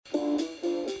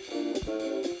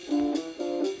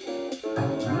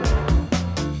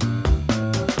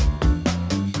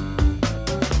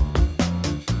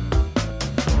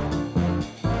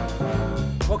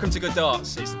Good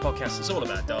Darts. It's the podcast that's all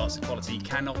about darts. The quality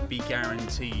cannot be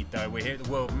guaranteed, though. We're here at the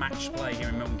World Matchplay here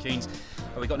in Milton Keynes.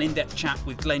 We've got an in-depth chat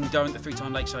with Glen Durrant, the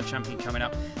three-time Lakeside champion, coming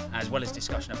up, as well as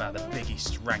discussion about the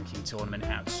biggest ranking tournament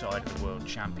outside of the World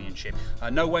Championship.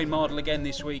 No Wayne Mardle again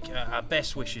this week. Our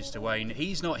best wishes to Wayne.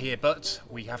 He's not here, but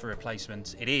we have a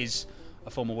replacement. It is a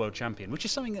former world champion, which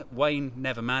is something that Wayne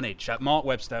never managed. Mark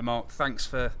Webster. Mark, thanks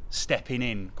for stepping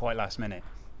in quite last minute.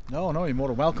 No, you're more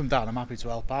than welcome, Dan. I'm happy to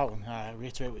help out and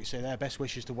reiterate what you say there. Best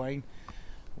wishes to Wayne.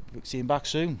 We'll see him back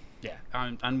soon. Yeah,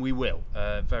 and we will,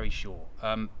 very sure.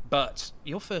 But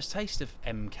your first taste of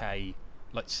MK,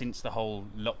 like since the whole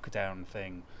lockdown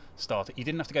thing started, you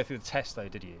didn't have to go through the test though,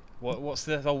 did you? What's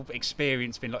the whole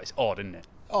experience been like? It's odd, isn't it?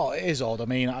 Oh, it is odd. I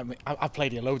mean, I've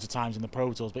played here loads of times in the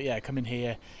Pro Tours, but yeah, coming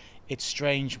here, it's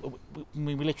strange.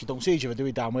 We literally don't see each other, do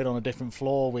we, Dan? We're on a different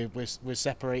floor. We're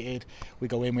separated. We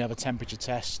go in. We have a temperature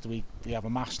test. We have a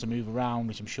mask to move around,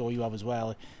 which I'm sure you have as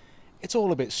well. It's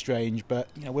all a bit strange, but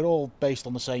you know we're all based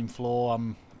on the same floor.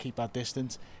 Keep our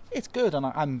distance. It's good, and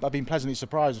I've been pleasantly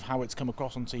surprised of how it's come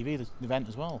across on TV, the event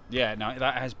as well. Yeah, no,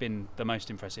 that has been the most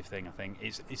impressive thing. I think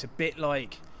it's a bit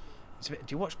like. Do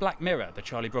you watch Black Mirror, the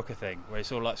Charlie Brooker thing, where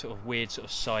it's all like sort of weird sort of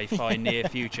sci-fi near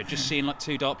future, just seeing like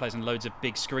two dart players and loads of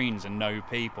big screens and no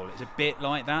people? It's a bit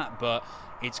like that, but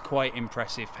it's quite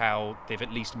impressive how they've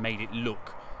at least made it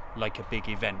look like a big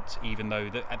event, even though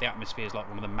the atmosphere is like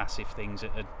one of the massive things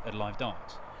at live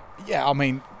darts. Yeah, I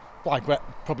mean, like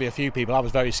probably a few people, I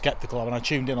was very sceptical when I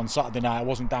tuned in on Saturday night. I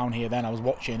wasn't down here then, I was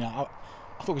watching. I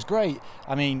thought it was great.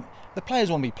 I mean, the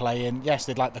players want to be playing. Yes,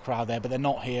 they'd like the crowd there, but they're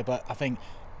not here. But I think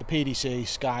the PDC,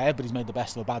 Sky, everybody's made the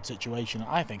best of a bad situation.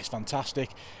 I think it's fantastic.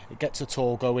 It gets the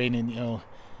tour going and,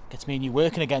 gets me and you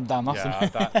working again, Dan.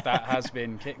 That has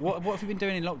been... What have you been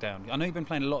doing in lockdown? I know you've been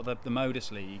playing a lot of the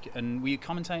Modus League, and were you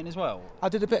commentating as well? I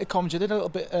did a bit of commentary. I did a little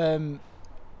bit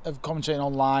of commentating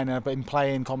online, and I've been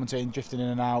playing, commentating, drifting in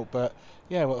and out. But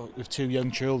yeah, with two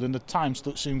young children, the time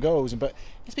soon goes. But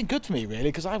it's been good for me, really,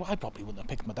 because I probably wouldn't have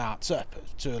picked my darts up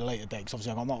to a later date, because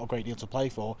obviously I've got not a great deal to play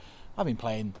for. I've been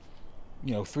playing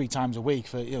 3 times a week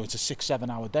for it's a 6-7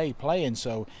 hour day playing,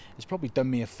 so it's probably done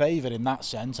me a favour in that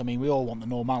sense. I mean, we all want the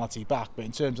normality back, but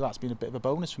in terms of that's been a bit of a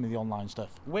bonus for me, the online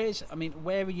stuff. Where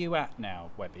are you at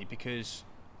now, Webby? Because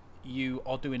you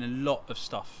are doing a lot of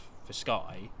stuff for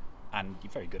Sky, and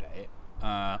you're very good at it.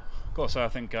 Of course, I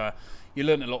think you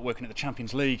learned a lot working at the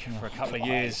Champions League for a couple of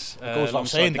years,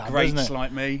 alongside the greats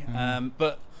like me.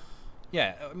 But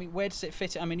yeah, I mean, where does it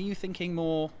fit? I mean, are you thinking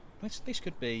more? This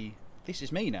could be. This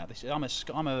is me now.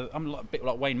 I'm a bit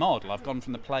like Wayne Mardle. I've gone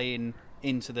from the playing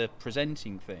into the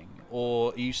presenting thing.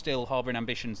 Or are you still harbouring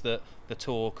ambitions that the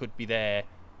tour could be there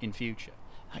in future?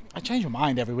 I change my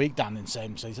mind every week, Dan, in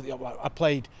same sense. I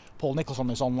played Paul Nicholls on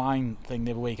this online thing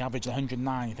the other week, averaged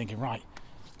 109. You're thinking, right,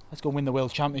 let's go win the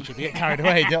World Championship. You get carried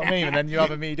away, do you know what I mean? And then you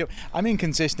have me do. I'm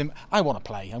inconsistent. I want to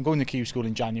play. I'm going to Q School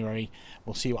in January.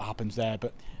 We'll see what happens there.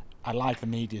 But I like the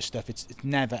media stuff. It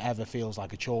never ever feels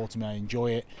like a chore to me. I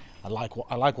enjoy it. I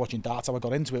like watching darts. How I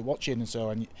got into it, watching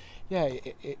and yeah,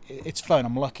 it's fun.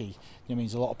 I'm lucky.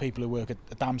 There's a lot of people who work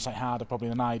a damn sight harder probably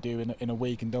than I do in a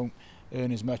week and don't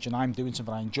earn as much. And I'm doing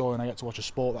something I enjoy, and I get to watch a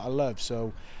sport that I love.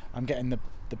 So I'm getting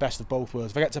the best of both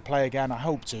worlds. If I get to play again, I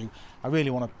hope to. I really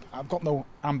want to. I've got no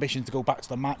ambition to go back to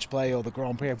the match play or the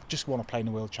Grand Prix. I just want to play in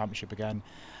the World Championship again.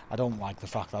 I don't like the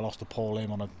fact that I lost to Paul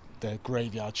Lim on the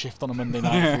graveyard shift on a Monday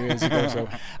night a few years ago. So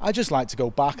I just like to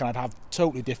go back, and I'd have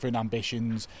totally different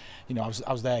ambitions. I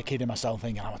was there kidding myself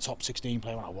thinking I'm a top 16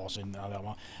 player when I wasn't.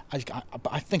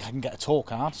 But I think I can get a tour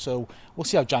card, so we'll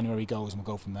see how January goes and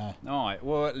we'll go from there. All right,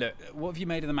 well look, what have you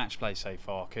made of the match play so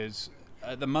far? Because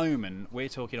at the moment, we're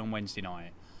talking on Wednesday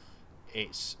night,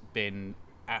 it's been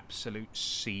absolute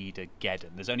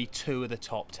seed-ageddon. There's only 2 of the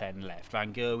top 10 left.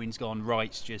 Van Gerwen's gone,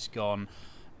 Wright's just gone.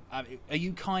 Are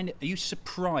you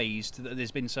surprised that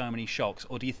there's been so many shocks,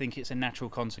 or do you think it's a natural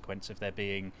consequence of there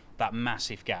being that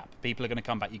massive gap? People are going to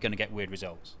come back, you're going to get weird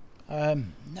results.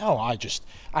 No, I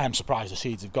am surprised the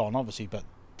seeds have gone, obviously, but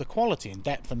the quality and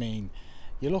depth, I mean,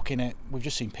 you're looking at, we've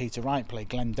just seen Peter Wright play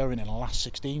Glen Durrant in a last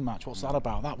 16 match. What's that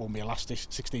about? That won't be a last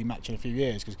 16 match in a few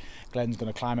years, because Glen's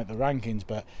going to climb at the rankings,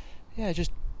 but yeah,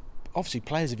 just obviously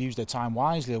players have used their time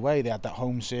wisely away. They had that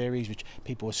home series which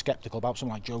people were sceptical about.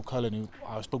 Someone like Joe Cullen, who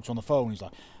I spoke to on the phone, he's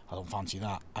like, I don't fancy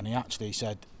that, and he actually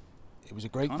said it was a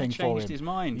great thing for him. Changed his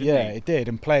mind, didn't yeah he? It did,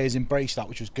 and players embraced that,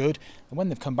 which was good. And when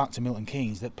they've come back to Milton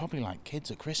Keynes, they're probably like kids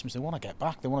at Christmas. They want to get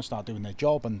back, they want to start doing their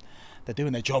job, and they're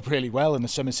doing their job really well. In the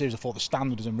summer series, I thought the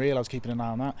standard was unreal. I was keeping an eye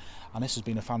on that, and this has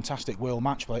been a fantastic World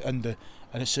Matchplay under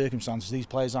circumstances these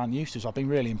players aren't used to, so I've been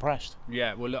really impressed.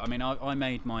 Yeah, well look, I mean, I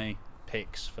made my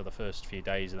picks for the first few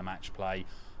days of the match play.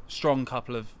 Strong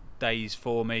couple of days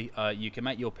for me. You can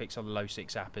make your picks on the Low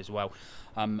Six app as well.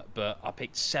 But I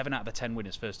picked 7 out of the 10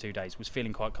 winners first 2 days. Was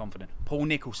feeling quite confident. Paul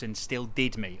Nicholson still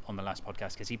did me on the last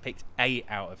podcast because he picked 8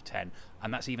 out of 10,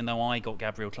 and that's even though I got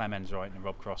Gabriel Clemens right in the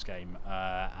Rob Cross game,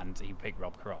 and he picked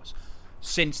Rob Cross.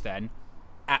 Since then,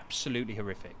 absolutely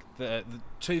horrific. The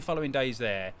 2 following days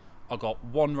there, I got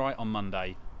 1 right on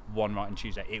Monday, 1 right on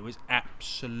Tuesday. It was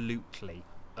absolutely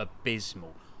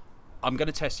abysmal. I'm going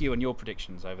to test you on your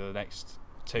predictions over the next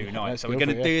 2 nights, so we're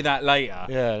going to do that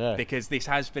later. Because this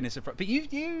has been a surprise. But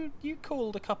you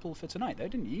called a couple for tonight, though,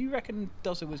 didn't you? You reckon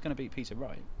Duzza was going to beat Peter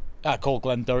Wright? I called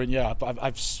Glen Durrant. Yeah,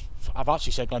 I've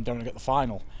actually said Glen Durrant to get the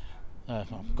final.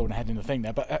 I'm going ahead in the thing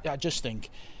there, but I just think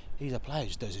he's a player who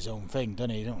just does his own thing,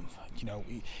 doesn't he?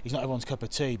 He's not everyone's cup of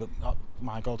tea, but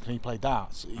my God, can he play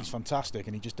darts? He's fantastic,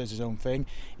 and he just does his own thing.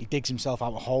 He digs himself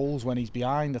out of holes when he's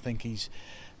behind. I think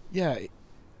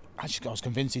I was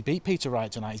convinced he'd beat Peter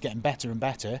Wright tonight. He's getting better and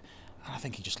better, and I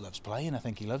think he just loves playing. I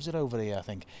think he loves it over here. I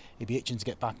think he'd be itching to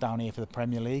get back down here for the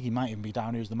Premier League. He might even be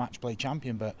down here as the match play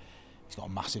champion, but he's got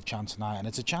a massive chance tonight, and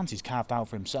it's a chance he's carved out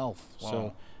for himself.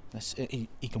 Wow. So he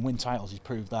can win titles. He's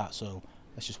proved that. So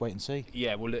let's just wait and see.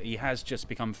 Yeah, well, look, he has just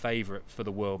become favourite for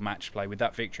the World Matchplay with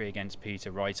that victory against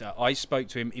Peter Wright. I spoke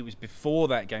to him, it was before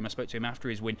that game, I spoke to him after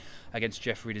his win against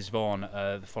Jeffrey Desvaughn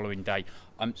the following day.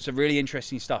 So really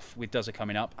interesting stuff with Duzza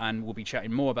coming up, and we'll be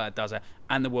chatting more about Duzza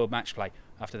and the World Matchplay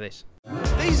after this.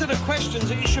 These are the questions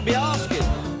that you should be asking.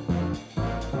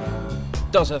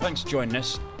 Duzza, thanks for joining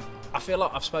us. I feel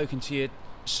like I've spoken to you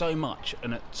so much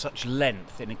and at such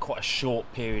length in quite a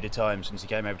short period of time since you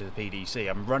came over to the PDC.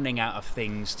 I'm running out of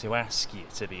things to ask you,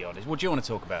 to be honest. What do you want to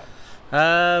talk about?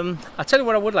 I'll tell you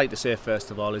what I would like to say first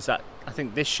of all is that I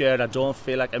think this year I don't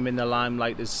feel like I'm in the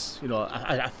limelight as,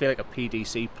 I feel like a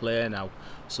PDC player now,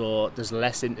 so there's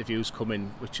less interviews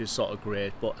coming, which is sort of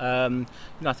great, but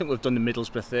I think we've done the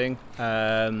Middlesbrough thing.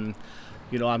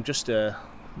 I'm just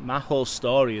my whole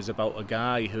story is about a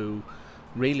guy who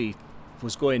really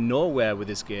was going nowhere with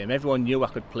his game. Everyone knew I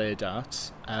could play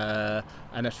darts,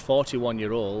 and at 41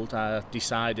 year old I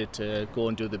decided to go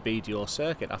and do the BDO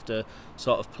circuit after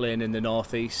sort of playing in the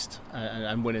northeast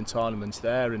and winning tournaments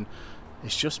there, and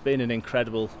it's just been an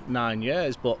incredible 9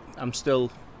 years, but I'm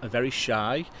still a very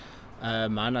shy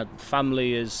man.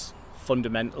 Family is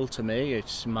fundamental to me.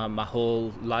 It's my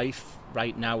whole life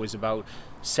right now is about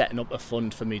setting up a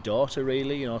fund for my daughter,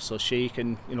 really, so she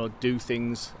can do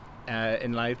things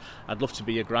in life. I'd love to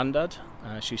be a granddad.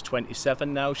 She's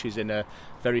 27 now. She's in a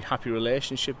very happy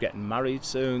relationship, getting married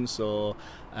soon. So,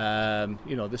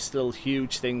 there's still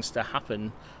huge things to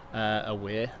happen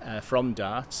away from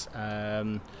darts.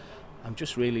 I'm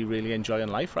just really, really enjoying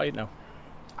life right now.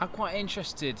 I'm quite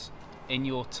interested in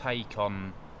your take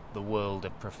on the world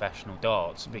of professional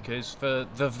darts, because for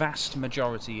the vast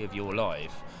majority of your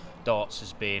life, darts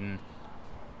has been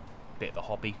a bit of a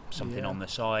hobby, something on the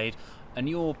side. And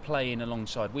you're playing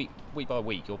alongside, week by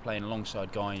week, you're playing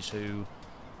alongside guys who,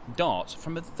 darts,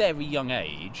 from a very young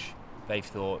age, they've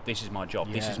thought, this is my job,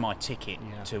 this is my ticket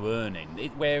to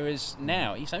earning. Whereas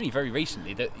now, it's only very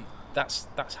recently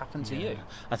that's happened to you.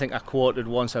 I think I quoted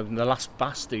once, the last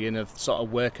bastion of sort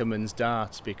of workman's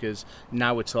darts, because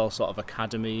now it's all sort of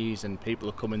academies and people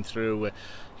are coming through with,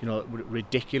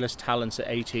 ridiculous talents at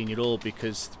 18-year-old,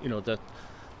 because,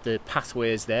 the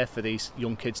pathway is there for these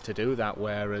young kids to do that,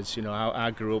 whereas I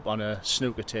grew up on a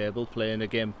snooker table playing a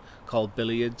game called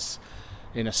billiards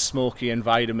in a smoky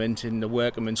environment in the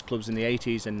workmen's clubs in the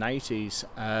 80s and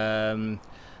 90s.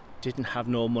 Didn't have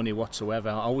no money whatsoever.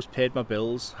 I always paid my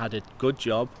bills, had a good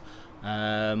job,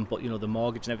 but the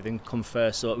mortgage and everything come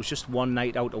first, so it was just one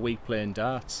night out a week playing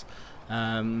darts.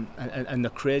 And the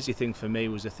crazy thing for me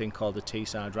was a thing called the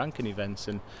Teesside ranking events,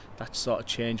 and that sort of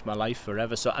changed my life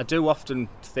forever. So I do often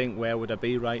think, where would I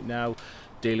be right now?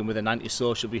 Dealing with an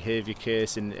antisocial behaviour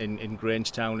case in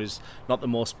Grangetown is not the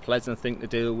most pleasant thing to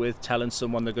deal with. Telling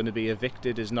someone they're going to be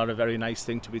evicted is not a very nice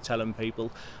thing to be telling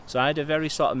people. So I had a very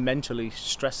sort of mentally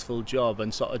stressful job,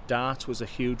 and sort of darts was a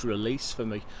huge release for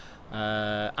me.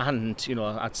 And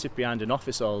I'd sit behind an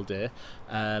office all day,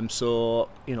 so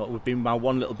it would be my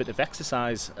one little bit of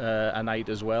exercise a night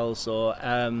as well. So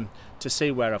to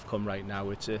see where I've come right now,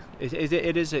 it's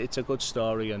a good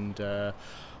story, and I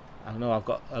don't know, I've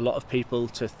got a lot of people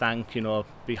to thank,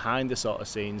 behind the sort of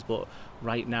scenes, but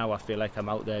right now I feel like I'm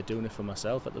out there doing it for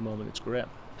myself at the moment. It's great.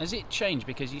 Has it changed?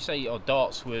 Because you say,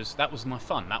 darts was my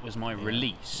fun, that was my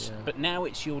release, but now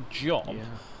it's your job.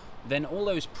 Then all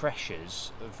those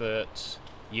pressures that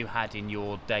you had in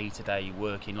your day-to-day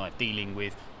working life, dealing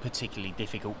with particularly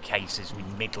difficult cases with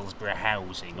Middlesbrough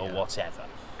housing or whatever,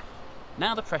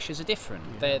 now the pressures are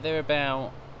different. They're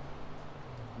about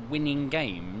winning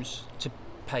games to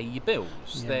pay your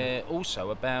bills. Yeah. They're also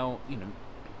about,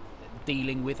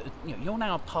 dealing with, you're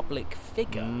now a public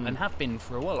figure and have been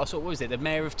for a while. I saw, what was it, the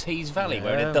Mayor of Tees Valley,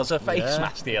 where it does a face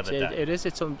mask the other day. It is.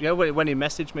 When he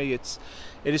messaged me, it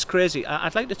is crazy.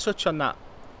 I'd like to touch on that.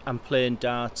 I'm playing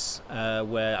darts,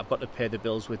 where I've got to pay the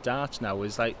bills with darts now.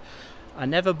 Is like, I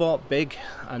never bought big.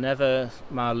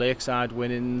 My lakeside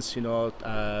winnings,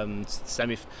 I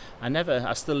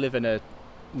still live in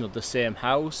the same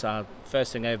house.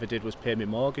 First thing I ever did was pay my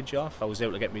mortgage off. I was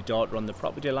able to get my daughter on the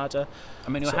property ladder. I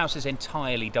mean, your house is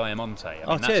entirely Diamante.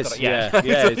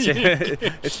 It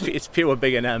is. It's pure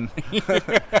big and M.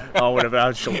 Or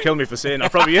whatever. She'll kill me for saying that.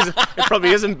 It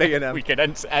probably isn't big and M. We can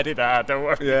edit that. Don't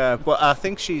worry. Yeah, but I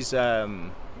think she's.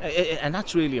 And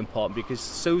that's really important because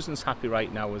Susan's happy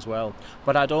right now as well.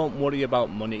 But I don't worry about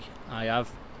money. I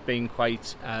have been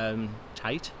quite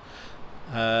tight.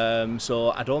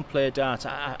 So I don't play darts.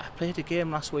 I played a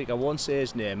game last week. I won't say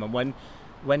his name. And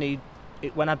when I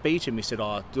beat him, he said,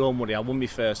 "Oh, don't worry, I won my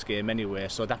first game anyway,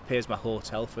 so that pays my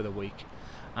hotel for the week."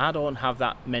 I don't have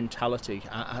that mentality.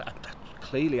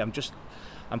 Clearly, I'm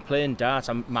playing darts.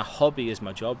 My hobby is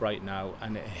my job right now,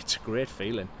 and it's a great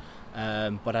feeling.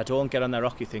 But I don't get on the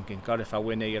rocky thinking, God, if I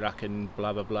win here, I can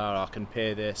blah blah blah, or I can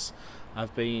pay this.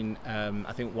 I've been.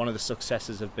 I think one of the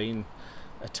successes have been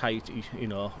a tight, I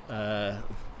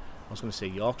was going to say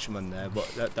Yorkshireman there, but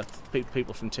that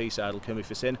people from Teesside will kill me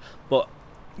for saying. But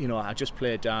I just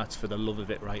play darts for the love of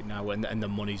it right now, and the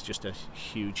money's just a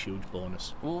huge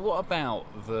bonus. Well, what about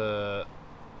the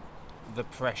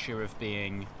pressure of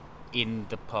being in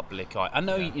the public eye? I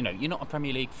know you're not a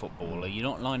Premier League footballer. You're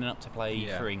not lining up to play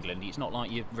for England. It's not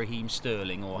like you're Raheem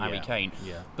Sterling or Harry Kane.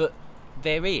 Yeah. But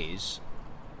there is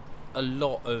a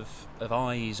lot of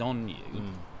eyes on you.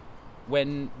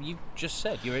 When you just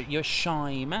said you're a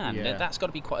shy man. That's got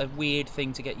to be quite a weird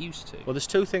thing to get used to. Well, there's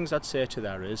two things I'd say to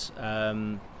that is,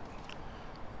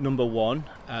 number one,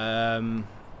 how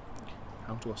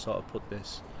do I sort of put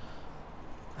this?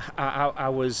 I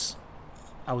was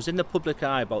in the public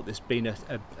eye about this being a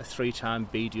 3-time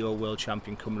BDO world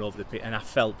champion coming over the pit, and I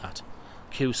felt that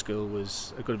Q School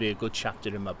was going to be a good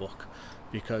chapter in my book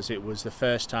because it was the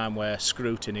first time where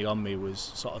scrutiny on me was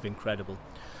sort of incredible.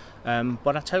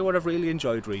 But I tell you what I've really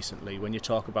enjoyed recently, when you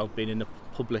talk about being in the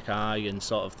public eye and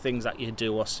sort of things that you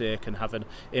do or say can have an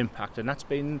impact, and that's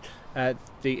been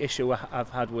the issue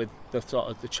I've had with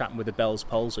the chatting with the Bell's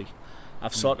palsy.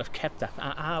 I've sort of kept that.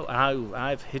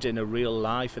 I've hidden a real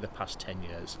lie for the past 10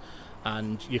 years,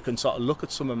 and you can sort of look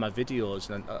at some of my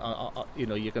videos, and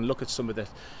you can look at some of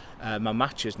my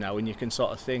matches now, and you can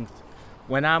sort of think,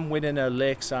 when I'm winning a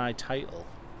lakeside title,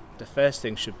 the first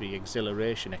thing should be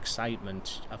exhilaration,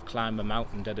 excitement. I've climbed a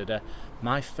mountain,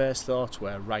 My first thoughts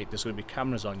were, right, there's going to be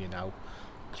cameras on you now.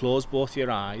 Close both your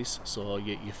eyes so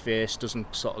your face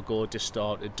doesn't sort of go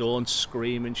distorted. Don't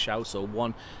scream and shout. So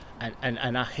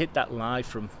and I hit that live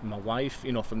from my wife,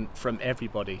 from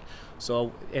everybody.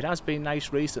 So it has been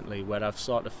nice recently where I've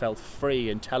sort of felt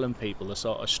free in telling people the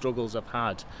sort of struggles I've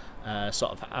had,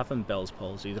 sort of having Bell's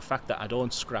palsy. The fact that I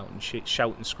don't shout and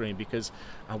scream, because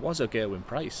I was a Gerwyn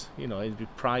Price.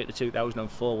 Prior to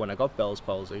 2004 when I got Bell's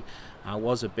palsy, I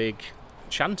was a big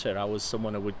chanter. I was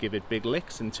someone who would give it big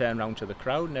licks and turn around to the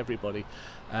crowd and everybody.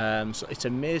 So it's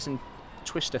an amazing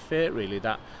twist of fate, really,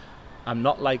 that I'm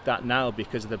not like that now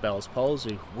because of the Bell's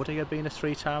palsy. Would I have been a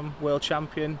 3-time world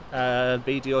champion,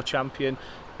 BDO champion?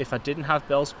 If I didn't have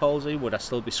Bell's palsy, would I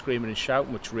still be screaming and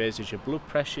shouting, which raises your blood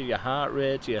pressure, your heart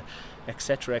rate,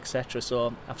 etc., etc.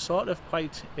 So I've sort of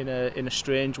quite, in a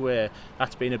strange way,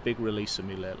 that's been a big release for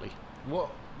me lately.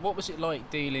 What was it like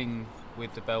dealing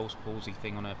with the Bell's palsy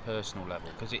thing on a personal level?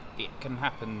 Because it can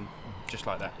happen just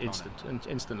like that.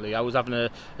 Instantly. I was having a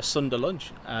Sunday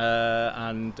lunch,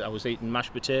 and I was eating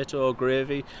mashed potato,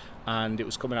 gravy, and it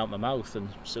was coming out my mouth, and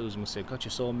Susan was saying, God,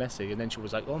 you're so messy, and then she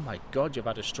was like, oh my God, you've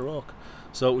had a stroke.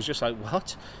 So it was just like,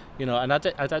 what? And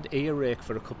I'd had earache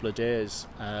for a couple of days,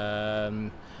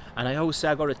 and I always say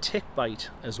I got a tick bite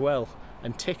as well.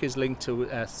 And tick is linked to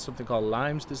something called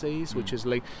Lyme's disease, which is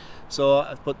linked.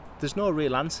 So, but there's no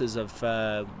real answers of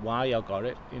why I got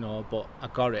it, but I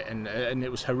got it, and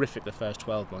it was horrific the first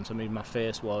 12 months. I mean, my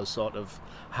face was sort of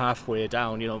halfway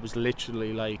down, it was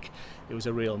literally like, it was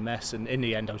a real mess. And in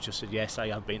the end, I was just said, yes, I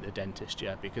have been to the dentist,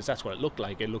 because that's what it looked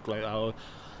like. It looked like I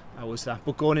was that.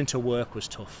 But going into work was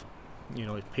tough.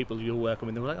 People you're working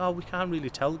with, they were like, oh, we can't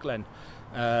really tell Glenn,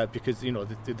 because,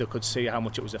 they could see how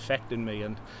much it was affecting me.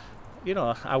 And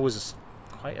I was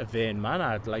quite a vain man.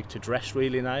 I'd like to dress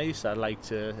really nice. I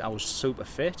was super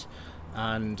fit,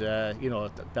 and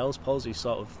Bell's palsy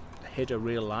sort of hid a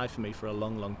real lie for me for a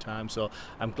long time. So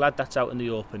I'm glad that's out in the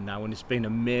open now, and it's been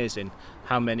amazing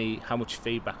how much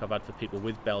feedback I've had for people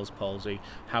with Bell's palsy,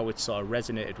 how it sort of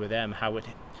resonated with them, how it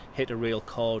hit a real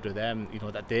chord with them, you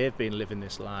know, that they've been living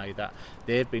this lie, that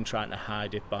they've been trying to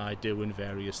hide it by doing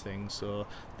various things. So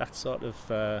that's sort of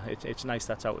it's nice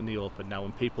that's out in the open now,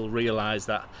 and people realise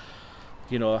that,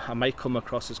 you know, I might come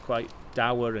across as quite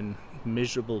dour and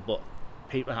miserable, but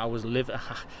people, I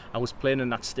was playing on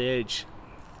that stage,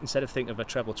 instead of thinking of a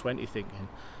treble 20, thinking,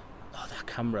 oh, that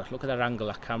camera, look at that angle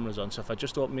that camera's on. So if I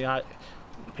just open my eye,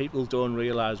 people don't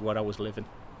realise what I was living.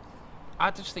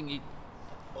 I just think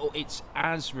it's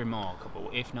as remarkable,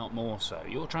 if not more so,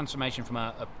 your transformation from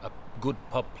a good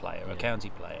pub player, a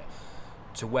county player,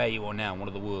 to where you are now, one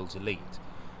of the world's elite.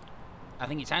 I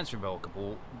think it's as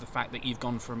remarkable the fact that you've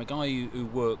gone from a guy who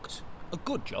worked a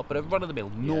good job, but a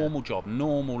run-of-the-mill, normal job,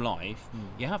 normal life.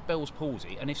 You have Bell's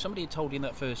palsy, and if somebody had told you in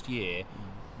that first year,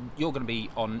 you're going to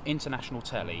be on international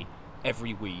telly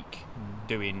every week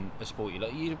doing a sport,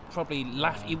 you'd probably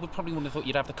laugh. You would probably wouldn't have thought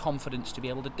you'd have the confidence to be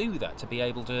able to do that, to be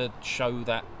able to show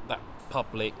that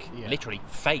public literally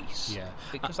face,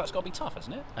 because that's got to be tough,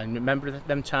 isn't it? And remember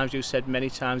them times you said many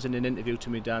times in an interview to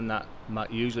me, Dan, that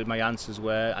usually my answers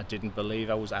were I didn't believe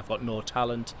I've got no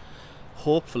talent.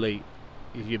 Hopefully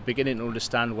you're beginning to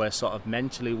understand where sort of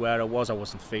mentally where I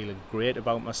wasn't feeling great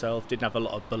about myself, didn't have a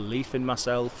lot of belief in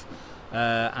myself,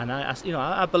 and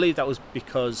I believe that was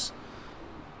because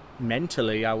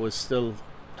mentally I was still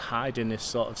hiding this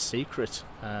sort of secret.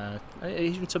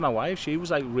 Even to my wife, she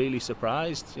was like really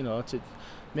surprised, you know. To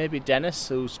maybe Dennis,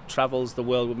 who travels the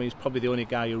world with me, is probably the only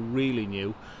guy who really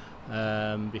knew,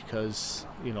 because,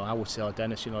 you know, I would say, oh,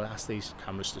 Dennis, you know, ask these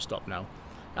cameras to stop now.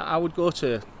 I'd go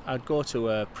to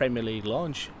a Premier League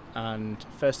launch, and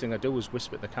first thing I do was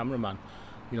whisper to the cameraman,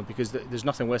 you know, because there's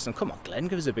nothing worse than, come on, Glenn,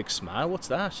 give us a big smile, what's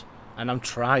that? And I'm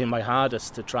trying my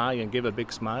hardest to try and give a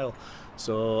big smile.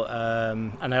 So,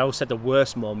 and I always said the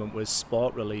worst moment was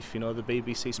Sport Relief, you know, the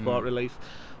BBC Sport Relief.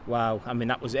 Wow, I mean,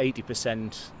 that was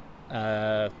 80%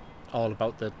 all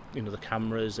about the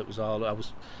cameras. It was all, I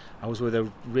was with a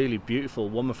really beautiful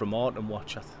woman from Autumn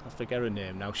Watch, I forget her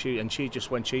name now. She just,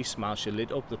 when she smiled, she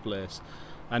lit up the place.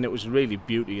 And it was really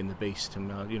Beauty and the Beast.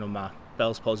 And, you know, my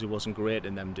Bell's palsy wasn't great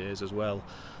in them days as well.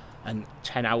 And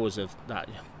 10 hours of that,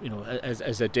 you know,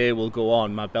 as a day will go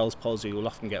on, my Bell's palsy will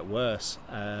often get worse.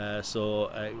 So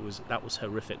that was a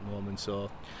horrific moment. So,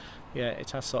 yeah,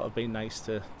 it has sort of been nice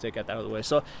to get that out of the way.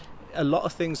 So, a lot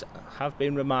of things have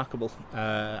been remarkable,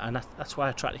 and that's why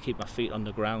I try to keep my feet on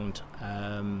the ground.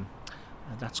 And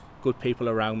that's good people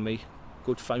around me,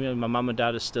 good family. My mum and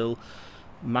dad are still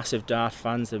massive dart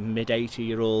fans. They're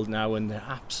mid-80-year-old now, and they're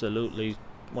absolutely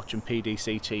watching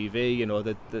PDC TV, you know,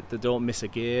 they don't miss a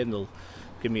game. They'll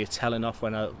give me a telling off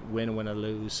when I win and when I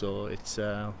lose. So it's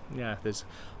there's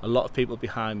a lot of people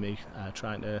behind me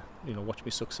trying to, you know, watch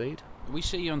me succeed. We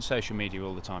see you on social media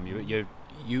all the time.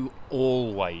 You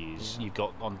always you've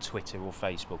got on Twitter or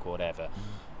Facebook or whatever,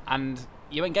 and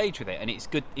you engage with it, and it's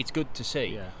good to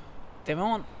see. There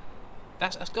aren't.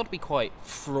 That's got to be quite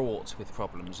fraught with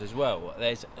problems as well.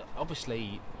 There's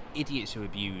obviously idiots who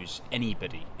abuse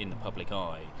anybody in the public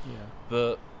eye,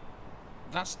 but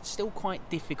that's still quite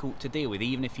difficult to deal with,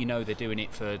 even if you know they're doing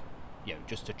it for, you know,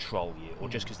 just to troll you or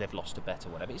just because they've lost a bet or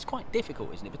whatever. It's quite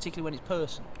difficult, isn't it, particularly when it's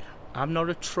personal? I'm not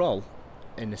a troll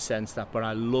in the sense that, but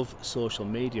I love social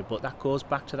media, but that goes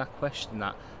back to that question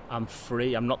that I'm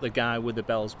free. I'm not the guy with the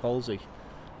Bell's palsy.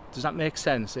 Does that make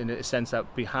sense? In a sense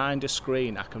that behind a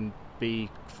screen I can be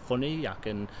funny, I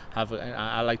can have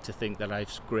I like to think that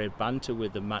I've great banter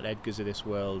with the Matt Edgars of this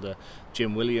world,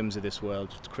 Jim Williams of this world,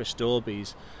 Chris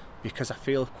Dobie's, because I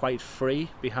feel quite free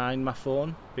behind my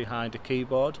phone, behind a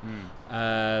keyboard.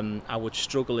 I would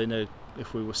struggle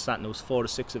if we were sat and there was 4 or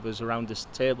 6 of us around this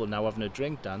table now having a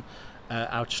drink, Dan,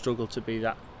 I would struggle to be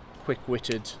that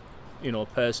quick-witted, you know,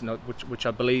 person, which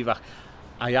I believe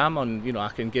I am on. You know, I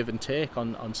can give and take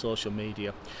on social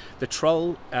media. The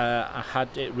troll, I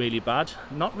had it really bad.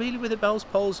 Not really with the Bell's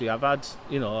palsy. I've had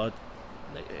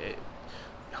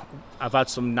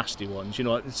some nasty ones. You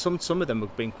know, some of them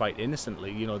have been quite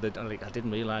innocently. You know, like, I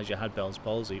didn't realise you had Bell's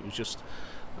palsy. It was just,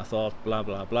 I thought blah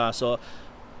blah blah. So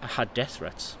I had death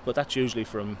threats, but that's usually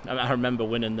from. I remember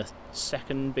winning the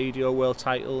 2nd BDO world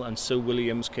title, and Sue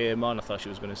Williams came on. I thought she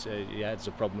was going to say, "Yeah, there's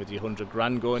a problem with your 100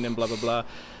 grand going in, blah blah blah."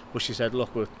 But she said,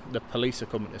 "Look, the police are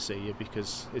coming to see you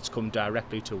because it's come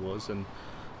directly to us, and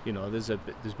you know there's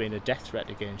been a death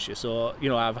threat against you." So you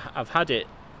know I've had it,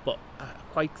 but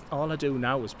quite all I do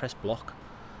now is press block.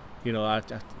 You know I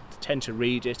tend to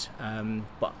read it,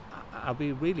 but I'll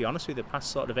be really honest with you. The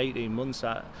past sort of 18 months,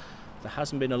 there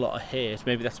hasn't been a lot of hate.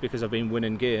 Maybe that's because I've been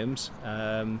winning games,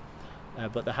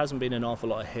 but there hasn't been an awful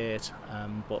lot of hate.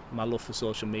 But my love for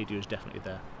social media is definitely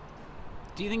there.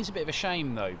 Do you think it's a bit of a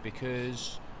shame though,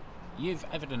 because you've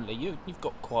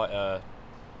got quite a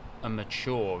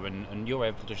mature and you're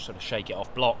able to just sort of shake it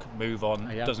off, block, move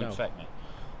on, doesn't affect me.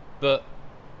 But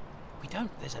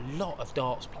there's a lot of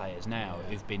darts players now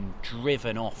who've been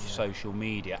driven off social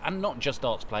media, and not just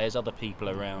darts players, other people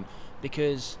around,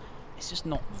 because it's just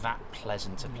not that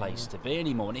pleasant a place to be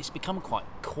anymore, and it's become quite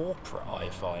corporate, I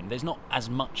find. There's not as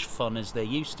much fun as there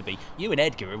used to be. You and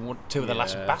Edgar are two of the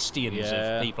last bastions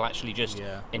of people actually just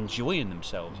enjoying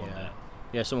themselves on there.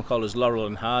 Yeah, someone called us Laurel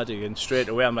and Hardy, and straight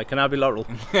away I'm like, can I be Laurel?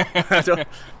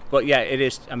 But yeah, it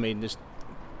is. I mean,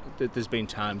 there's been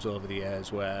times over the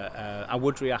years where I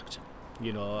would react.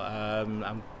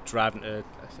 I'm driving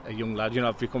a young lad.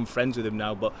 I've become friends with him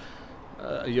now, but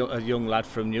a young lad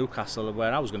from Newcastle,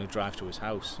 where I was going to drive to his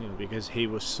house, because he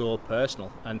was so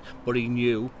personal, but he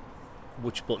knew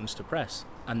which buttons to press,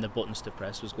 and the buttons to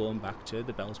press was going back to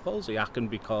the Bell's palsy. I can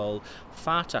be called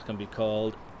fat, I can be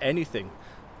called anything,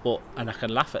 and I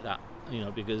can laugh at that,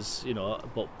 because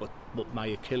but my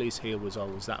Achilles heel was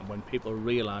always that. And when people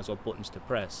realise what buttons to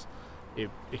press,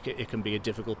 it can be a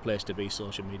difficult place to be,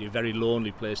 social media, a very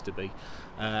lonely place to be.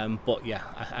 But yeah,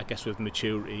 I guess with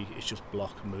maturity, it's just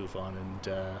block, move on,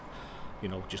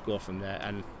 and just go from there.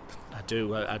 And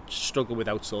I struggle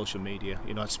without social media,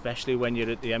 especially when you're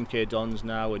at the MK Dons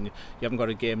now and you haven't got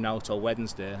a game now till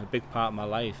Wednesday. A big part of my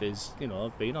life is,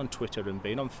 being on Twitter and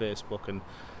being on Facebook, and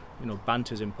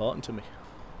banter's important to me.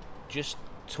 Just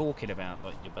talking about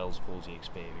like your Bell's palsy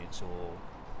experience, or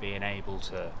being able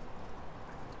to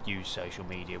use social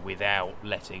media without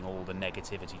letting all the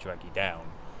negativity drag you down,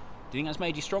 do you think that's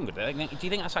made you stronger? Do you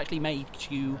think that's actually made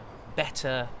you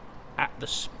better at the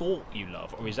sport you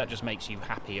love, or is that just makes you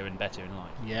happier and better in life?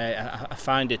 Yeah, I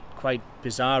find it quite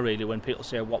bizarre really when people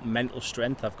say what mental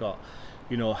strength I've got,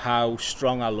 how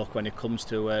strong I look when it comes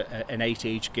to an 8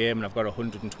 each game and I've got a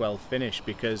 112 finish,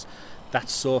 because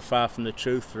that's so far from the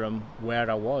truth from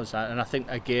where I was. And I think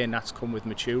again that's come with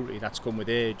maturity, that's come with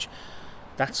age.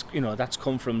 That's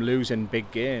come from losing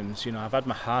big games. I've had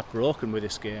my heart broken with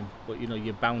this game, but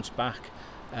you bounce back.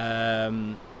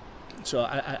 So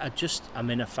I'm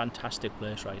in a fantastic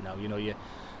place right now. You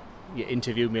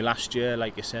interviewed me last year,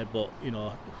 like you said, but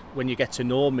when you get to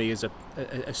know me as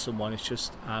someone, it's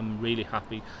just I'm really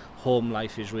happy. Home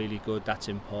life is really good. That's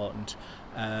important.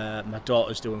 My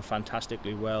daughter's doing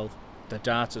fantastically well. The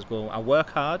darts is going. I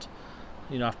work hard.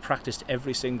 I've practiced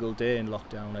every single day in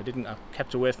lockdown. I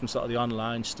kept away from sort of the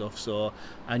online stuff, so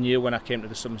I knew when I came to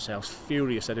the Summer Series, I was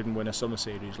furious I didn't win a Summer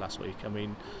Series last week. I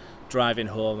mean, driving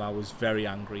home I was very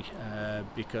angry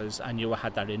because I knew I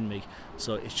had that in me.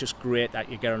 So it's just great that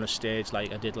you get on a stage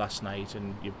like I did last night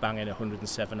and you're banging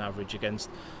 107 average against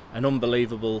an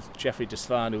unbelievable Jeffrey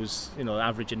Desvan, who's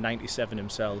averaging 97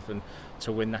 himself, and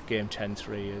to win that game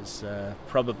 10-3 is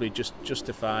probably just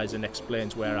justifies and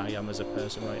explains where I am as a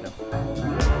person right now.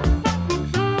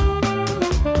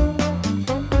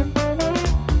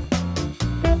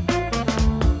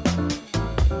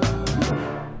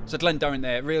 So Glen Durrant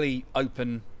there, really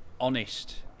open,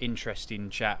 honest, interesting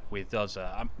chat with us.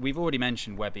 We've already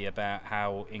mentioned Webby about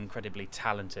how incredibly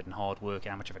talented and hard-working,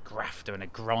 how much of a grafter and a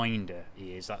grinder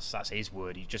he is. That's his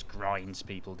word. He just grinds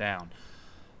people down.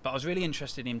 But I was really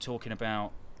interested in him talking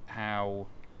about how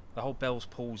the whole Bell's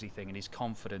palsy thing and his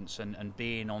confidence and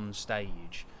being on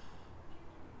stage.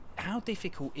 How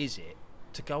difficult is it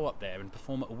to go up there and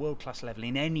perform at a world-class level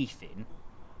in anything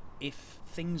if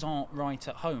things aren't right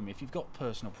at home, if you've got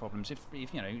personal problems, if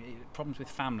problems with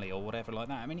family or whatever like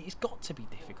that? I mean, it's got to be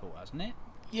difficult, hasn't it?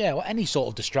 Yeah, well, any sort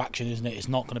of distraction, isn't it? It's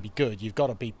not going to be good. You've got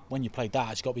to be, when you play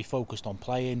darts, you've got to be focused on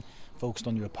playing, focused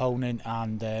on your opponent,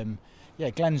 and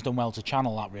Glen's done well to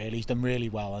channel that. Really, he's done really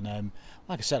well, and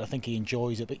like I said, I think he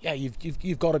enjoys it. But yeah,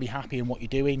 you've got to be happy in what you're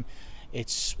doing.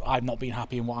 I've not been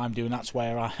happy in what I'm doing. That's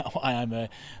where I am.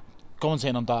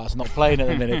 Commentating on darts and not playing at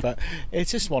the minute, but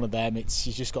it's just one of them. You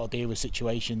just got to deal with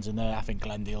situations, and I think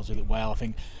Glen deals with it well. I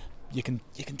think you can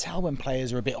tell when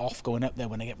players are a bit off going up there,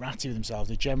 when they get ratty with themselves.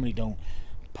 They generally don't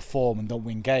perform and don't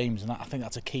win games, and I think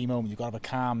that's a key moment. You've got to have a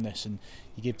calmness, and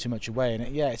you give too much away,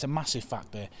 and it's a massive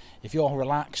factor. If you're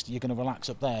relaxed, you're going to relax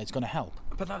up there. It's going to help.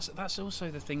 But that's also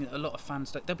the thing that a lot of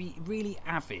fans, they'll be really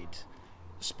avid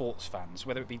sports fans,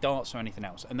 whether it be darts or anything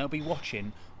else, and they'll be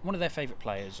watching one of their favourite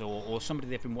players or somebody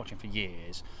they've been watching for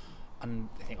years, and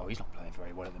they think, oh, he's not playing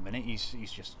very well at the minute, he's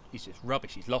just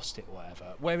rubbish, he's lost it or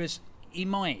whatever, whereas he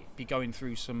might be going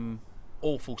through some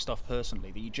awful stuff personally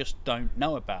that you just don't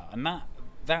know about, and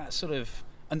that sort of,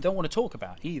 and don't want to talk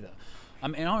about either. I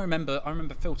mean, I remember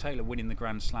Phil Taylor winning the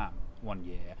Grand Slam one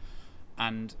year,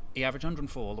 and he averaged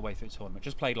 104 all the way through the tournament.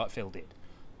 Just played like Phil did,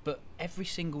 but every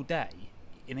single day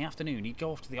in the afternoon he'd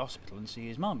go off to the hospital and see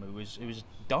his mum, who was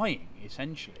dying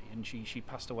essentially, and she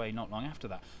passed away not long after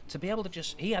that. To be able to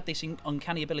he had this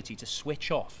uncanny ability to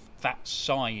switch off that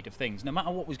side of things. No matter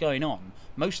what was going on,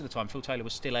 most of the time Phil Taylor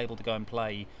was still able to go and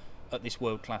play at this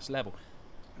world-class level.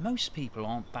 Most people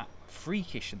aren't that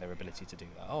freakish in their ability to do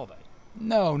that, are they?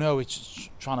 No, it's just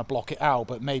trying to block it out,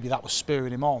 but maybe that was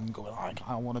spurring him on, going,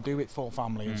 I want to do it for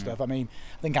family and stuff. I mean,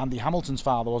 I think Andy Hamilton's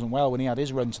father wasn't well when he had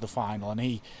his run to the final, and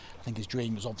I think his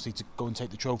dream was obviously to go and take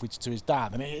the trophy to his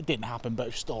dad, and it didn't happen,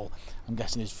 but still, I'm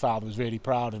guessing his father was really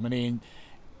proud of him, and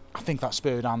I think that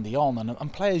spurred Andy on,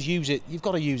 and players use it. You've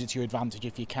got to use it to your advantage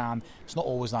if you can. It's not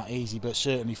always that easy, but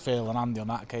certainly Phil and Andy on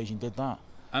that occasion did that.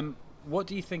 What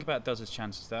do you think about Does'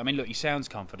 chances there? I mean, look, he sounds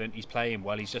confident, he's playing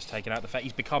well, he's just taken out the fact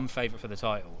he's become favourite for the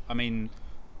title. I mean,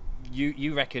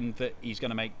 you reckon that he's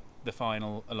going to make the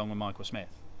final along with Michael Smith?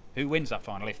 Who wins that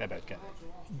final if they both get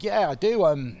it? Yeah, I do.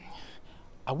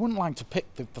 I wouldn't like to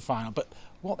pick the final, but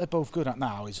what they're both good at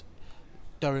now is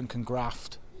Durrant can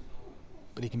graft,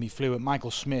 but he can be fluent. Michael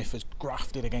Smith has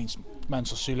grafted against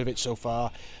Mensel Suljovic so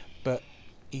far, but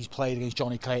he's played against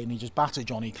Johnny Clayton. He just battered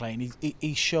Johnny Clayton.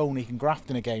 He's shown he can graft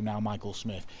in a game now, Michael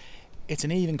Smith. It's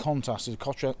an even contrast,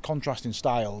 there's contrasting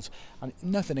styles, and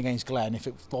nothing against Glenn. If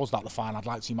it was that the final, I'd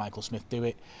like to see Michael Smith do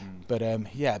it. But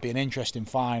yeah, it'd be an interesting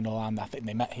final, and I think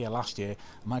they met here last year.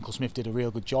 Michael Smith did a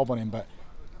real good job on him, but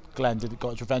Glenn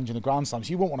got his revenge in the Grand Slam.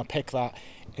 So you won't want to pick that.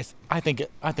 I think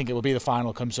it will be the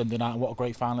final come Sunday night, and what a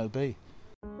great final it'll be.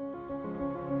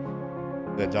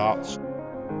 The darts,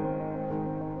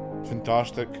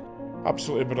 fantastic,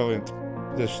 absolutely brilliant.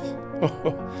 Just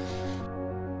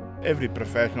every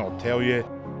professional will tell you,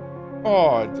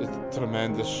 it's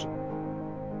tremendous.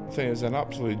 I think it's an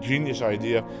absolute genius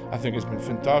idea. I think it's been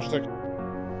fantastic.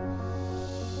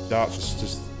 Darts is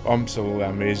just absolutely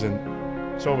amazing.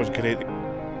 It's always great.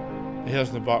 The hairs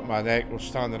in the back of my neck were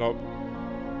standing up.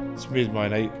 It's made my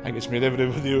night. I think it's made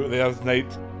everybody out there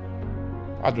tonight.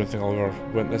 I don't think I'll ever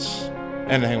witness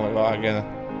anything like that again.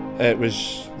 It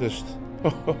was just...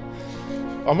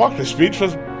 I'm actually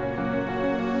speechless.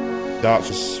 Darts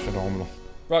is phenomenal.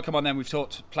 Right, come on then, we've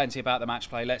talked plenty about the match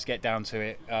play. Let's get down to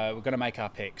it. We're going to make our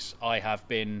picks. I have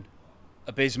been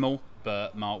abysmal,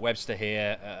 but Mark Webster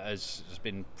here has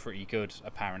been pretty good,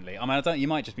 apparently. I mean, you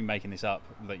might just be making this up,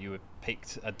 that you had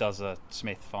picked a Dozer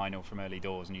Smith final from early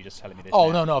doors, and you're just telling me this.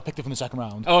 Oh, no, I picked it from the second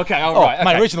round. Oh, okay, all right.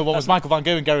 My original one was Michael van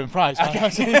Gerwen, Gerwyn Price. Okay.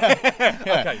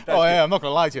 Okay, I'm not going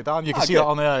to lie to you, Dan. You can see that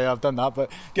on there. Yeah, I've done that,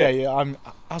 but I'm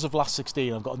as of last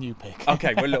 16, I've got a new pick.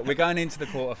 Okay, well, look, we're going into the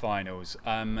quarterfinals.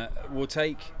 We'll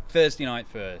take Thursday night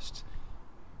first.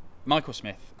 Michael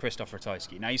Smith, Krzysztof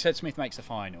Ratajski. Now, you said Smith makes the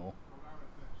final.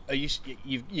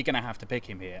 You're going to have to pick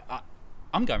him here.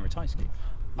 I'm going Ratajski. Yeah.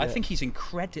 I think he's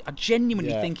incredible. I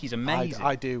genuinely think he's amazing.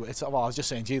 I do. I was just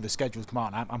saying to you, the schedule's come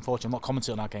out, and unfortunately I'm not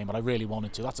commenting on that game, but I really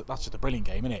wanted to. That's just a brilliant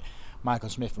game, isn't it? Michael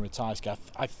Smith and Ratajski.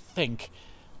 I think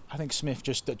Smith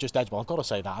just edged. Well, I've got to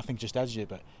say that. I think just edged it,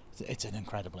 but it's an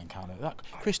incredible encounter. That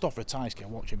Krzysztof Ratajski, I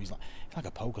watch him. He's like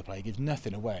a poker player. He gives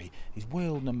nothing away. He's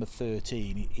world number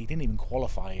 13. He didn't even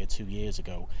qualify here 2 years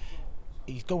ago.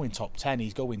 He's going top 10,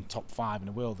 he's going top 5 in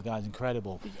the world. The guy's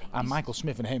incredible. And Michael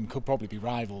Smith and him could probably be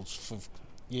rivals for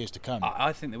years to come.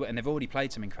 I think and they've already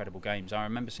played some incredible games. I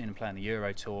remember seeing them play on the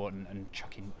Euro Tour and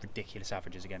chucking ridiculous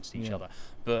averages against each other.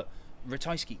 But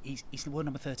Ratajski, he's the world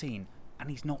number 13, and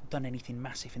he's not done anything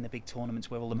massive in the big tournaments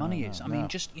where all the money is. I mean,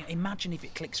 just imagine if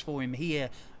it clicks for him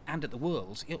here and at the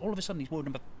Worlds. All of a sudden he's world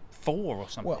number 4 or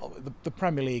something. Well, the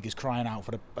Premier League is crying out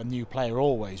for a new player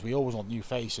always. We always want new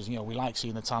faces. We like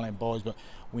seeing the Italian boys, but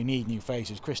we need new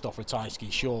faces. Krzysztof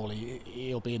Ratajski, surely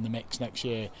he'll be in the mix next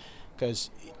year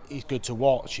because he's good to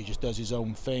watch. He just does his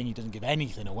own thing. He doesn't give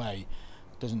anything away.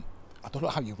 I don't know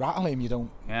how you rattle him. You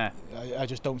don't. Yeah. I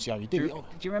just don't see how you do. Do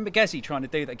you remember Gezi trying to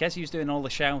do that? Gezi was doing all the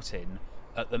shouting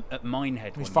at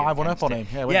Minehead. He was 5-1 up on him.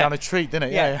 Yeah, went down a treat,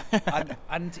 didn't it? Yeah.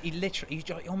 and he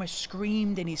almost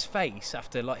screamed in his face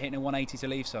after hitting a 180 to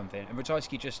leave something, and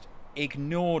Ratajski just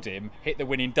ignored him, hit the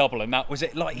winning double, and that was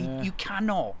it. You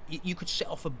cannot. You could set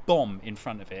off a bomb in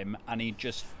front of him, and he'd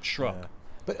just shrug. Yeah.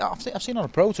 But I've seen on a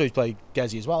Pro Tour he's played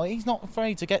Gezi as well. He's not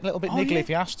afraid to get a little bit niggly if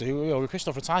he has to.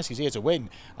 Krzysztof Ratajski's here to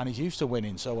win, and he's used to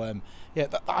winning. So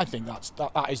I think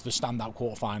that is the standout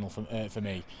quarterfinal for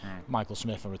me. Michael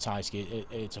Smith and Ratajski.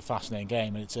 It's a fascinating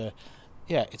game, and it's a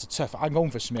tough. I'm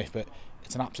going for Smith, but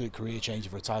it's an absolute career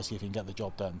changer for Ratajski if he can get the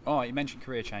job done. Oh, you mentioned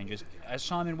career changes. Has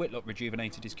Simon Whitlock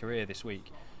rejuvenated his career this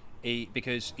week?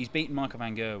 Because he's beaten Michael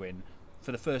van Gerwen.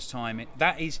 for the first time,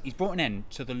 he's brought an end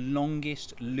to the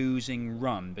longest losing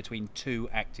run between two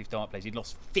active dart players. He'd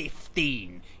lost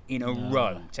 15 in a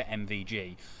row to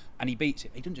MVG, and he beats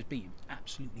it. He doesn't just beat him;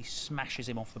 absolutely smashes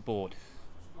him off the board.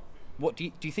 What do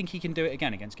you think he can do it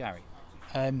again against Gary?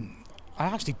 I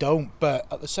actually don't, but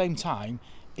at the same time,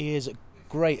 he is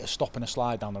great at stopping a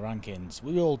slide down the rankings.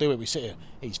 We all do it. We sit here,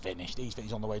 he's finished,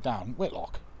 he's on the way down.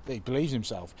 Whitlock, he believes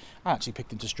himself. I actually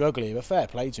picked him to struggle here, but fair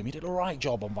play to him. He did a right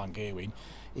job on Van Gerwen.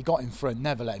 He got in front,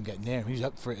 never let him get near him. He's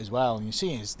up for it as well. And you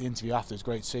see the interview after, it's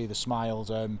great to see the smiles.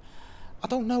 I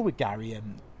don't know with Gary.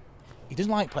 He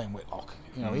doesn't like playing Whitlock.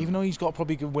 You know, even though he's got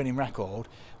probably a good winning record,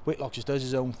 Whitlock just does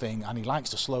his own thing, and he likes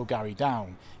to slow Gary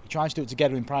down. He tries to do it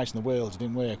together in Price in the Worlds, it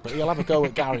didn't work, but he'll have a go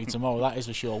at Gary tomorrow, that is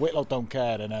for sure. Whitlock don't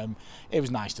care, and it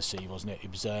was nice to see, wasn't it?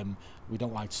 It was. We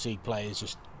don't like to see players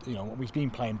just, we've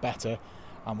been playing better,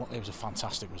 and it was a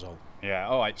fantastic result. Yeah,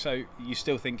 all right, so you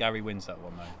still think Gary wins that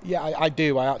one, though? Yeah, I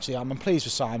do. I'm pleased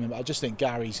with Simon, but I just think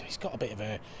Gary's got a bit of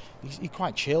he's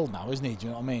quite chilled now, isn't he? Do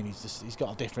you know what I mean? He's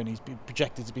got a different. He's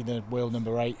projected to be the world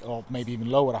number 8, or maybe even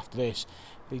lower after this.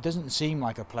 But he doesn't seem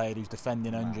like a player who's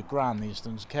defending 100 grand. He just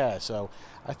doesn't care. So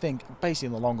I think, basically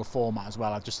in the longer format as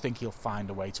well, I just think he'll find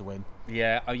a way to win.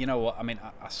 Yeah, you know what? I mean,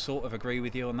 I sort of agree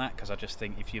with you on that, because I just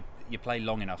think if you play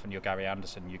long enough and you're Gary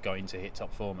Anderson, you're going to hit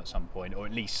top form at some point, or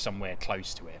at least somewhere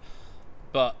close to it.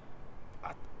 But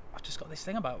I've just got this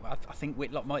thing about, I think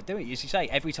Whitlock might do it. As you say,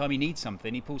 every time he needs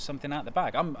something, he pulls something out the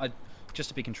bag. Just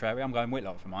to be contrary, I'm going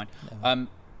Whitlock for mine. Yeah.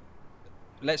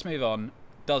 Let's move on.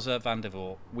 Duzzer, Van der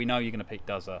Voort. We know you're going to pick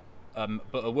Duzzer.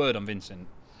 But a word on Vincent.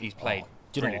 He's played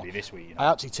brilliantly this week.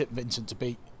 I actually tipped Vincent to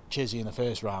beat Chizzy in the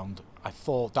first round. I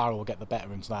thought Darryl would get the better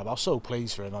of him tonight, but I was so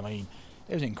pleased for him. I mean,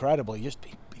 it was incredible. He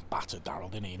battered Darryl,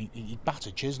 didn't he? And he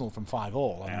battered Chisnell from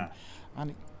 5-all.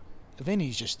 And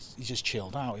Vinny's just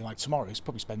chilled out. Tomorrow he's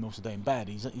probably spend most of the day in bed.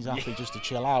 He's happy just to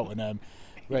chill out and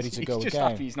ready to go again. He's just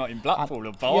happy he's not in Blackpool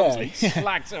or Barnsley. He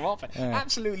slags him off.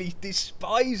 Absolutely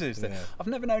despises them. I've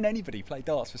never known anybody play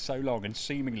darts for so long and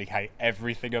seemingly hate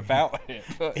everything about it.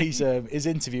 But his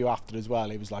interview after as well,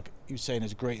 he was saying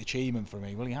it's a great achievement for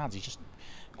me. Well, he has. He's just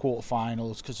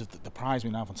quarterfinals because of the prize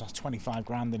we now have. 25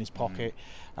 grand in his pocket.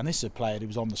 And this is a player who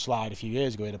was on the slide a few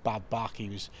years ago. He had a bad back. He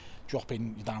was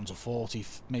dropping down to 40,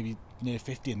 maybe near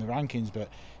 50 in the rankings, but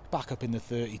back up in the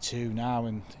 32 now,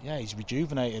 and he's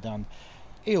rejuvenated, and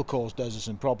he'll cause Duzzer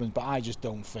some problems, but I just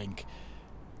don't think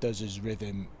Duzzer's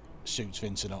rhythm suits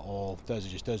Vincent at all. Duzzer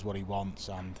just does what he wants,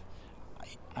 and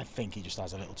I think he just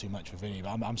has a little too much for Vinny, but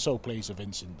I'm so pleased with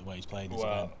Vincent the way he's played this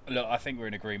event. Look, I think we're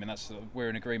in agreement. We're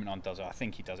in agreement on Duzzer. I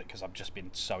think he does it because I've just been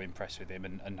so impressed with him,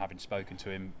 and having spoken to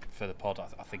him for the pod,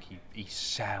 I think he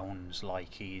sounds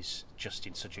like he's just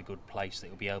in such a good place that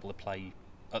he'll be able to play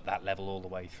at that level all the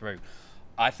way through.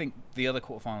 I think the other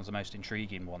quarterfinal is the most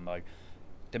intriguing one, though.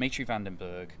 Dimitri Van den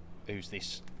Berg, who's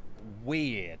this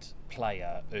weird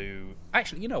player who...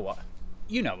 Actually, you know what?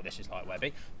 You know what this is like,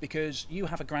 Webby, because you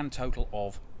have a grand total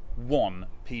of 1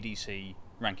 PDC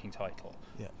ranking title.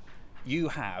 Yeah. You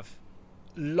have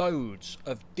loads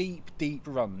of deep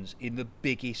runs in the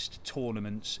biggest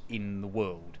tournaments in the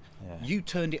world. Yeah. You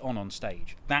turned it on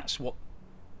stage. That's what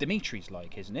Dimitri's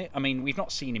like, isn't it? I mean, we've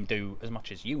not seen him do as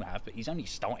much as you have, but he's only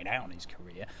started out in his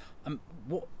career.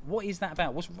 What is that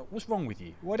about? What's wrong with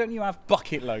you? Why don't you have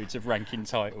bucket loads of ranking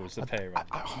titles appearing?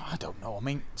 I don't know. I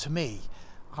mean, to me,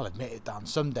 I'll admit it, Dan,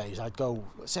 some days I'd go,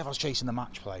 let's say if I was chasing the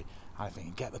match play, I'd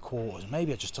think, get the quarters.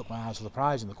 Maybe I just took my eyes to the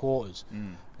prize in the quarters.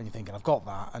 And you're thinking, I've got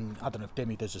that, and I don't know if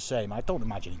Dimmy does the same. I don't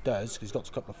imagine he does, because he's got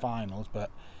to a couple of finals,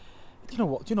 but do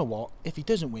you know what? If he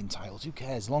doesn't win titles, who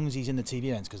cares? As long as he's in the TV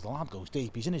events, because the lad goes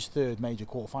deep. He's in his 3rd major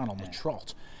quarter-final on the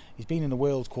trot. He's been in the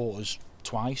World quarters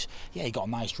twice. Yeah, he got a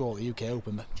nice draw at the UK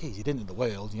Open, but geez, he didn't at the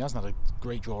World. He hasn't had a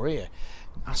great draw here.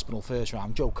 Aspinall first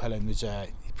round. Joe Cullen was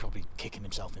probably kicking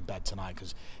himself in bed tonight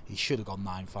because he should have gone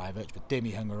 9-5 each, but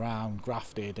Dimmy hung around,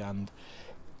 grafted, and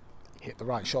hit the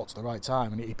right shots at the right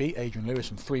time, and he beat Adrian Lewis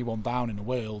from 3-1 down in the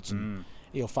Worlds, and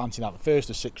he'll fancy that the first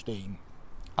of 16.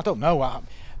 I don't know.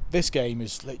 This game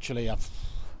is literally...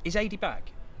 Is AD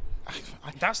back?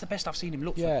 That's the best I've seen him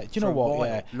look for. Yeah, do you know what?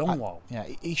 While, long while. Yeah,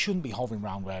 he shouldn't be hovering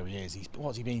around where he is.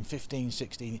 What's he been? 15,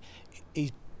 16.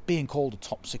 He's being called a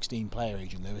top 16 player,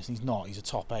 Adrian Lewis. He's not. He's a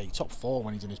top 8, top 4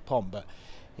 when he's in his pomp. But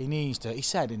he needs to. He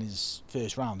said in his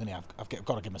first round, didn't he? I've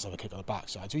got to give myself a kick on the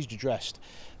backside. So he's addressed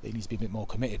that he needs to be a bit more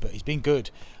committed. But he's been good.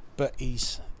 But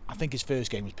I think his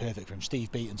first game was perfect for him.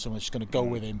 Steve beat, and someone's just going to go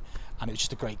with him, and it was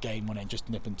just a great game when it just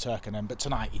nip and tuck. And then, but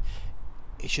tonight.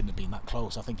 It shouldn't have been that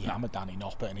close. I think he hammered Danny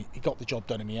Noppert, and he got the job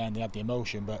done in the end. He had the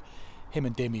emotion, but him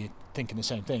and Dimmy are thinking the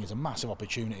same thing. It's a massive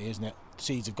opportunity, isn't it?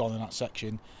 Seeds have gone in that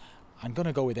section. I'm going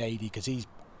to go with AD because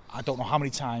I don't know how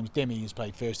many times Dimmy has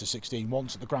played first to 16,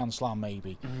 once at the Grand Slam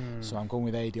maybe. So I'm going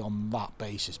with AD on that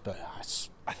basis, but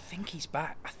I think he's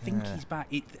back. He's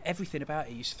back. Everything about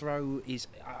it, his throw is.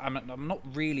 I'm not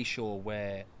really sure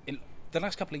where. In the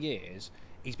last couple of years,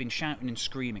 he's been shouting and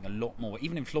screaming a lot more,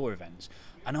 even in floor events.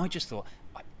 And I just thought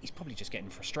he's probably just getting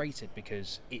frustrated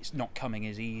because it's not coming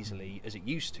as easily as it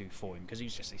used to for him because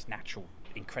he's just this natural,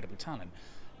 incredible talent.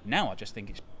 Now I just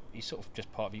think he's sort of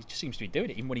just part of. He just seems to be doing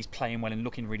it even when he's playing well and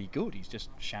looking really good. He's just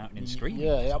shouting and screaming.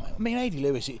 Yeah, I mean, AD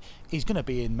Lewis, he's going to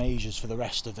be in majors for the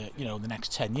rest of the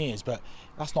next 10 years. But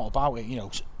that's not about it.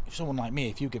 If someone like me,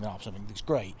 if you give up something that's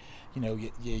great,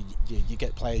 you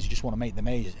get players who just want to make the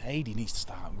majors. AD needs to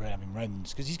start having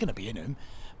runs because he's going to be in them,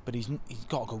 but he's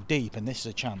got to go deep, and this is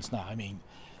a chance now. I mean,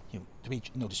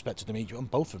 no disrespect to Dimitri,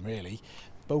 and both of them really.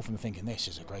 Both of them are thinking this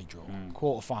is a great draw.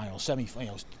 Quarter-final,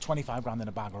 semi-final, 25 grand in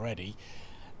the bag already.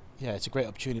 Yeah, it's a great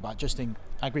opportunity, but I just think,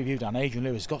 I agree with you, Dan, Adrian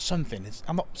Lewis has got something.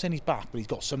 I'm not saying he's back, but he's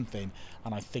got something,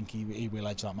 and I think he will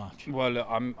edge that match. Well, look,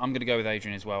 I'm going to go with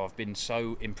Adrian as well. I've been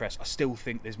so impressed. I still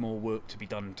think there's more work to be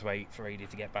done for AD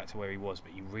to get back to where he was,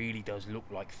 but he really does look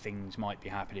like things might be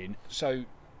happening. So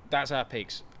that's our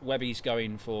picks. Webby's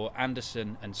going for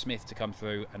Anderson and Smith to come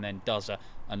through, and then Duzzer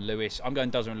and Lewis. I'm going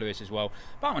Duzzer and Lewis as well.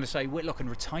 But I'm going to say Whitlock and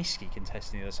Ratajski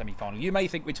contesting the semi-final. You may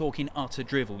think we're talking utter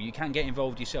drivel. You can get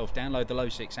involved yourself. Download the Low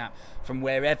Six app from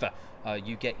wherever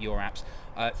you get your apps.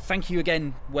 Thank you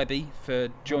again, Webby, for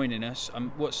joining us.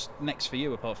 What's next for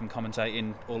you apart from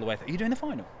commentating all the way through? Are you doing the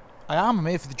final? I am. I'm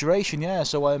here for the duration, yeah.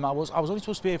 So I was only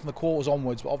supposed to be here from the quarters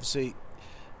onwards, but obviously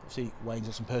Wayne's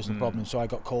got some personal problems, so I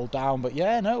got called down. But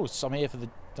yeah, no, I'm here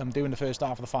I'm doing the first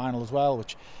half of the final as well,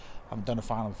 which I haven't done a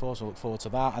final before, so I look forward to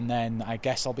that. And then I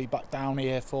guess I'll be back down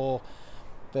here for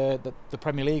the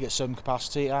Premier League at some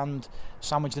capacity, and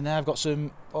sandwiched in there I've got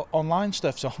some online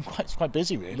stuff, so I'm quite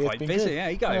busy really. Quite busy, good. There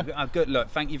you go. Yeah. Good.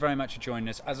 Look, thank you very much for joining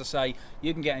us. As I say,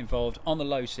 you can get involved on the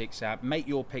Low Six app, make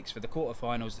your picks for the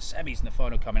quarterfinals, the semis and the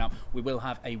final coming up. We will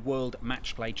have a World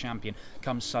Matchplay champion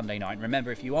come Sunday night. And remember,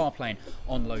 if you are playing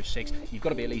on Low Six, you've got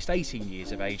to be at least 18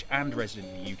 years of age and resident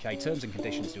in the UK. Terms and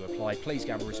conditions do apply. Please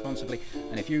gamble responsibly,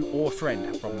 and if you or a friend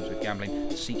have problems with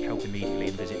gambling, seek help immediately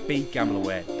and visit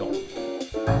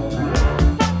begambleaware.org.